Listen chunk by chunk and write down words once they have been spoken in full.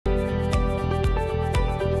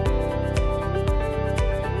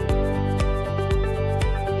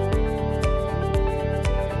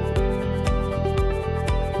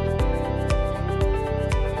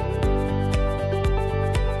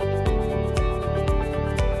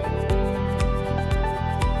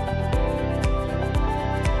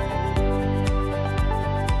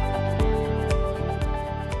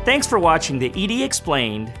Thanks for watching the ED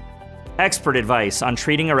Explained Expert Advice on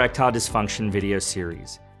Treating Erectile Dysfunction video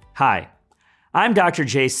series. Hi, I'm Dr.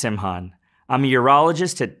 Jay Simhan. I'm a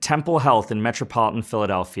urologist at Temple Health in metropolitan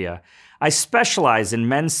Philadelphia. I specialize in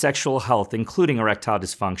men's sexual health, including erectile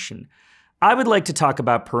dysfunction. I would like to talk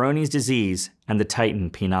about Peyronie's disease and the Titan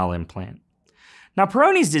penile implant. Now,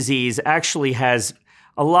 Peyronie's disease actually has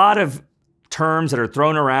a lot of terms that are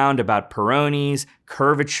thrown around about Peyronie's,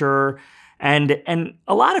 curvature, and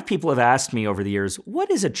a lot of people have asked me over the years, what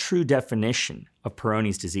is a true definition of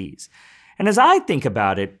Peyronie's disease? And as I think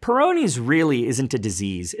about it, Peyronie's really isn't a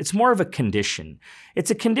disease. It's more of a condition. It's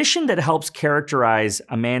a condition that helps characterize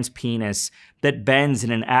a man's penis that bends in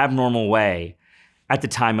an abnormal way at the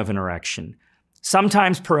time of an erection.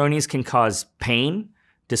 Sometimes Peyronie's can cause pain,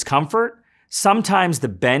 discomfort. Sometimes the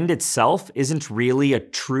bend itself isn't really a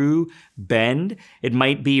true bend. It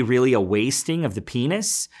might be really a wasting of the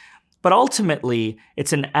penis. But ultimately,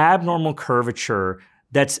 it's an abnormal curvature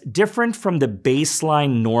that's different from the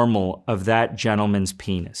baseline normal of that gentleman's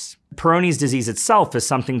penis. Peyronie's disease itself is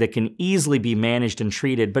something that can easily be managed and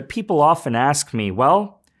treated, but people often ask me,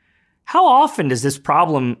 well, how often does this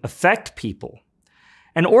problem affect people?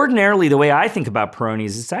 And ordinarily, the way I think about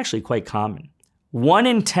Peyronie's, it's actually quite common. 1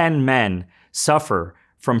 in 10 men suffer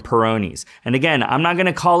from Peyronie's. And again, I'm not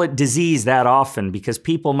gonna call it disease that often because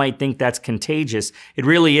people might think that's contagious. It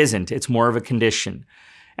really isn't, it's more of a condition.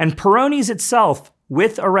 And Peyronie's itself,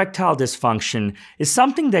 with erectile dysfunction, is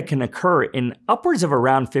something that can occur in upwards of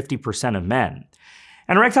around 50% of men.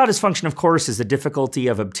 And erectile dysfunction, of course, is the difficulty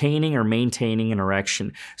of obtaining or maintaining an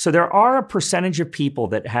erection. So there are a percentage of people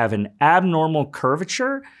that have an abnormal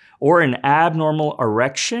curvature or an abnormal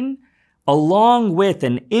erection along with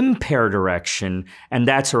an impaired erection, and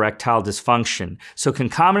that's erectile dysfunction. So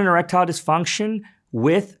concomitant erectile dysfunction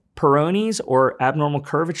with Peyronie's or abnormal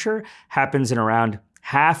curvature happens in around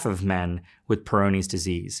half of men with Peyronie's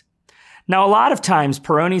disease. Now, a lot of times,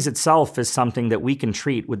 Peyronie's itself is something that we can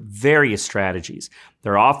treat with various strategies.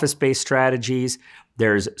 There are office-based strategies.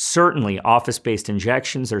 There's certainly office-based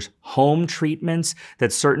injections. There's home treatments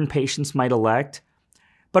that certain patients might elect.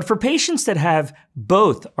 But for patients that have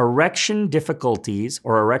both erection difficulties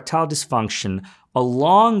or erectile dysfunction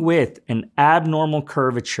along with an abnormal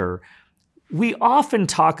curvature, we often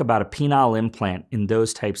talk about a penile implant in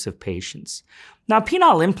those types of patients. Now,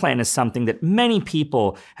 penile implant is something that many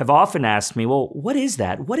people have often asked me, well, what is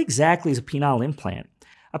that? What exactly is a penile implant?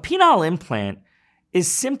 A penile implant is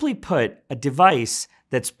simply put a device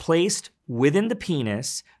that's placed within the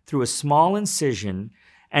penis through a small incision,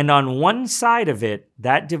 and on one side of it,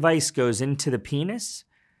 that device goes into the penis,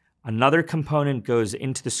 another component goes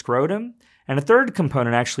into the scrotum, and a third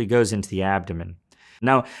component actually goes into the abdomen.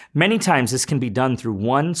 Now, many times this can be done through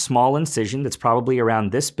one small incision that's probably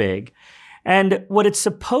around this big, and what it's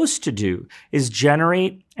supposed to do is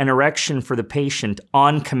generate an erection for the patient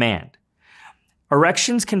on command.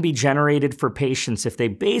 Erections can be generated for patients if they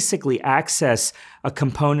basically access a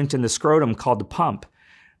component in the scrotum called the pump.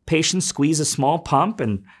 Patients squeeze a small pump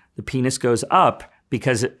and the penis goes up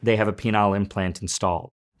because they have a penile implant installed.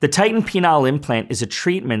 The Titan penile implant is a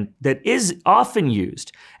treatment that is often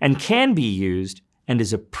used and can be used and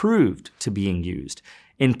is approved to being used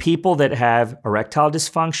in people that have erectile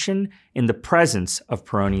dysfunction in the presence of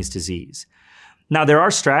Peyronie's disease. Now, there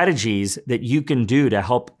are strategies that you can do to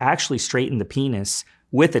help actually straighten the penis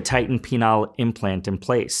with a Titan penile implant in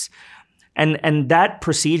place. And that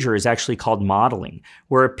procedure is actually called modeling,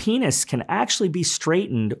 where a penis can actually be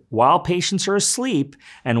straightened while patients are asleep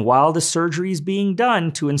and while the surgery is being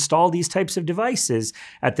done to install these types of devices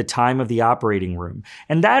at the time of the operating room.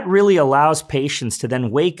 And that really allows patients to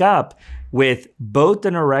then wake up with both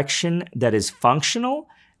an erection that is functional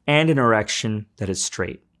and an erection that is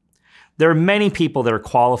straight. There are many people that are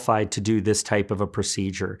qualified to do this type of a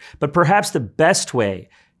procedure, but perhaps the best way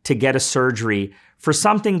to get a surgery for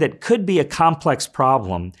something that could be a complex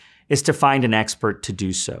problem is to find an expert to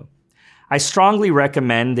do so. I strongly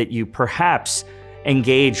recommend that you perhaps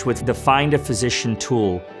engage with the Find a Physician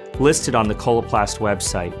tool listed on the Coloplast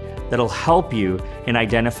website that'll help you in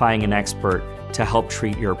identifying an expert to help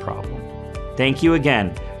treat your problem. Thank you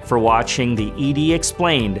again for watching the ED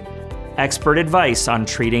Explained Expert Advice on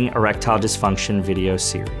Treating Erectile Dysfunction video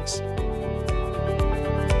series.